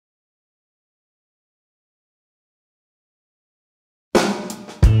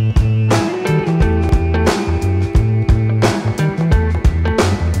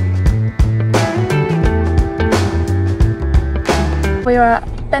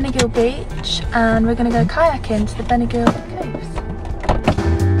Benagil beach and we're going to go kayaking to the Benagil caves.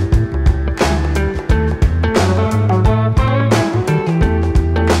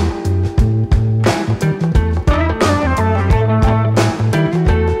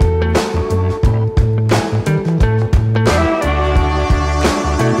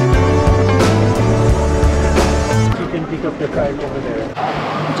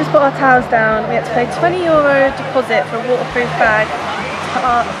 We just put our towels down. We had to pay €20 deposit for a waterproof bag to put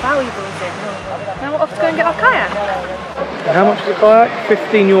our valuables in. Now we're off to go and get our kayak. How much is a kayak?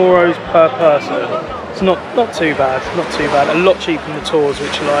 €15 per person. It's not too bad, not too bad. A lot cheaper than the tours,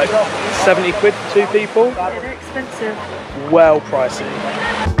 which are like 70 quid for 2 people. Yeah, they're expensive. Well pricey.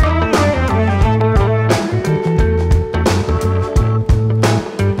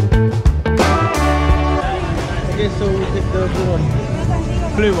 So we take the blue one.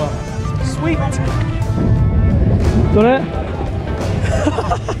 Blue one. Sweet. Got it?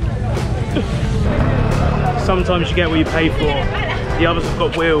 Sometimes you get what you pay for. The others have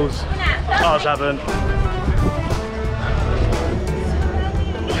got wheels. Ours haven't.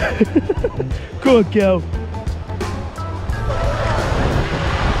 Good girl.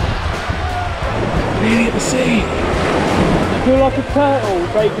 Nearly at the sea. I feel like a turtle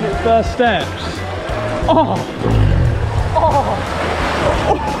taking its first steps. Oh! Oh!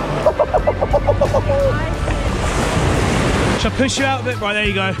 Shall I push you out a bit? Right, there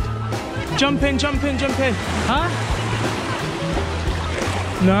you go. Jump in, jump in, jump in. Huh?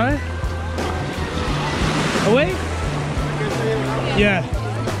 No? Are we? Yeah.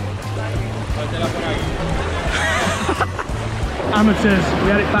 Amateurs, we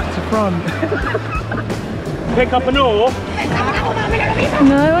had it back to front. Pick up an oar.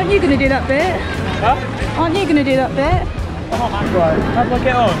 No, aren't you going to do that bit? Huh? Aren't you going to do that bit? Oh, right. How do I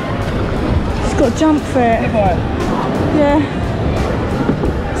get on? Just got to jump for it. Yeah.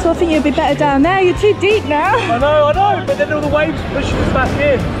 So I think you'll be better down there. You're too deep now. I know, but then all the waves pushing us back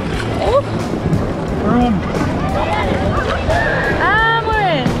in. Oh. We're on. And we're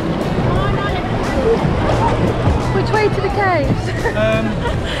in. Which way to the caves?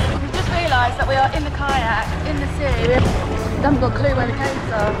 We've just realised that we are in the kayak, in the sea. We haven't got a clue where the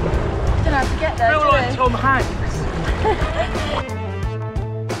caves are. Don't know how to get there, Feel like Tom Hanks.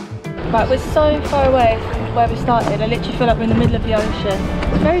 Right, we're so far away from where we started. I literally feel like we're in the middle of the ocean.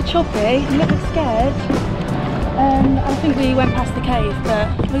 It's very choppy, I'm a little bit scared. I think we went past the cave, but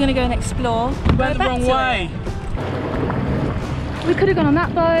we're going to go and explore. We went the wrong way. We could have gone on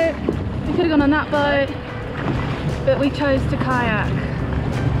that boat, we could have gone on that boat, but we chose to kayak.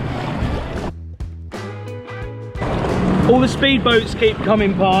 All the speedboats keep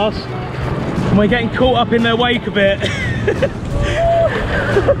coming past and we're getting caught up in their wake a bit.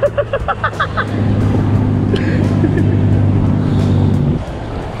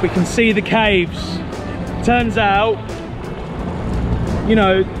 We can see the caves. Turns out, you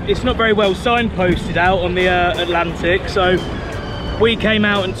know, it's not very well signposted out on the Atlantic, so we came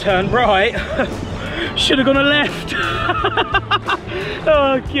out and turned right. Should have gone a left.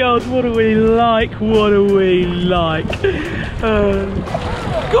 Oh God, what are we like? What are we like?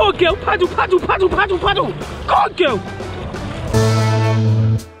 Go on, girl, paddle, paddle, paddle, paddle, paddle. Go on, girl.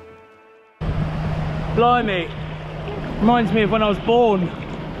 Blimey, reminds me of when I was born.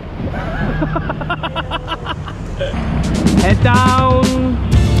 Head down,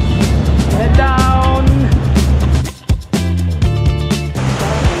 head down.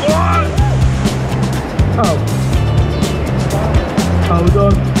 Oh. Hold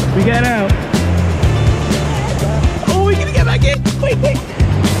on. We getting out? Oh, we're gonna get back in. Quick, quick.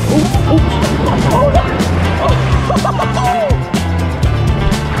 Oh, oh, oh, no.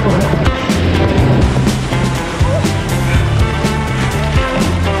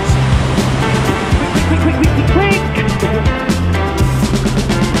 Quick, quick, quick, quick, quick.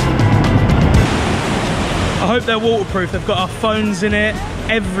 I hope they're waterproof. They've got our phones in it,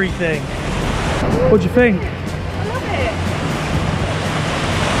 everything. What do you think? I love it.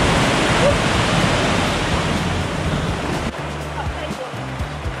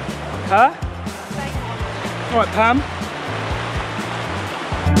 Huh? All right, Pam.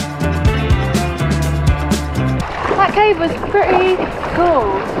 That cave was pretty cool.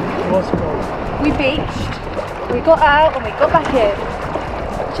 What's cool? We beached, we got out and we got back in.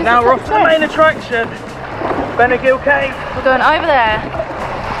 Now we're off to the main attraction, Benagil Cave. We're going over there.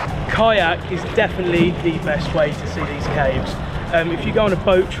 Kayak is definitely the best way to see these caves. If you go on a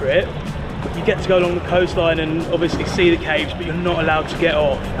boat trip, you get to go along the coastline and obviously see the caves, but you're not allowed to get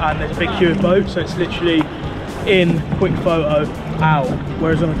off, and there's a big queue of boats, so it's literally in, quick photo, out.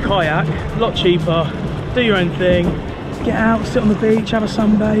 Whereas on a kayak, a lot cheaper, do your own thing, get out, sit on the beach, have a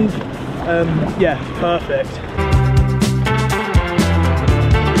sunbathe. Yeah, perfect.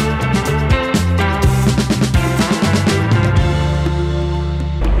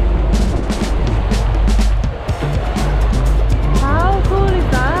 How cool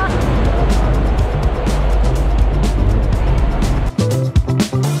is that?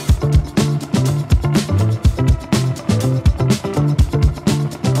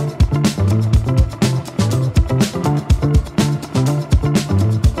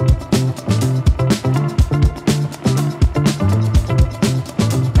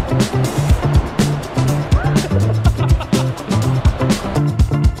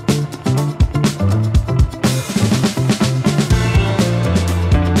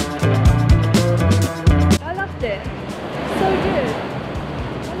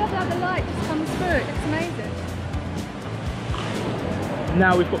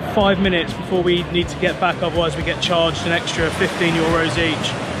 Now we've got 5 minutes before we need to get back, otherwise we get charged an extra 15 euros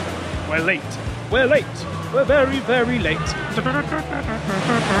each. We're late. We're late. We're very, very late.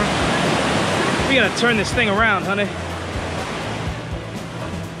 We gotta turn this thing around, honey. Safe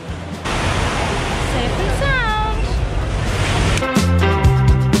and sound.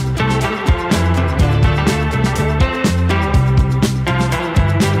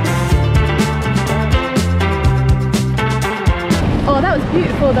 Oh, that was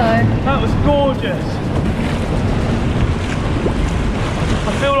beautiful though. That was gorgeous. I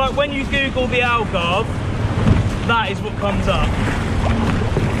feel like when you Google the Algarve, that is what comes up.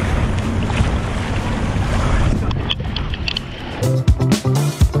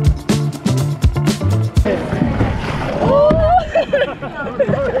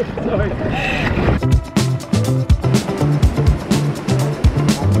 Sorry.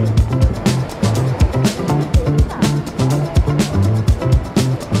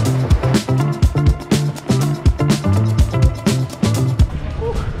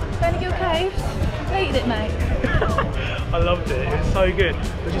 Benagil Caves. Hated it, mate. I loved it. It was so good.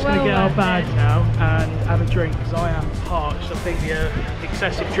 We're just going to get our bags now and have a drink because I am parched. I think the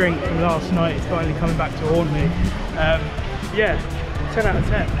excessive drink from last night is finally coming back to haunt me. Yeah, 10 out of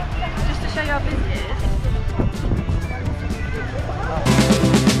 10. Just to show you how busy it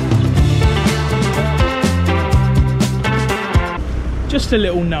is. Just a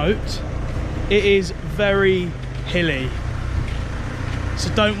little note, it is very hilly. So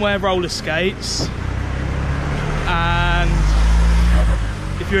don't wear roller skates. And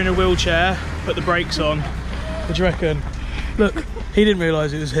if you're in a wheelchair, put the brakes on. What do you reckon? Look, he didn't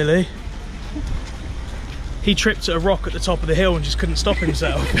realise it was hilly. He tripped at a rock at the top of the hill and just couldn't stop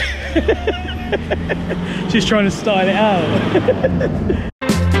himself. Just trying to style it out.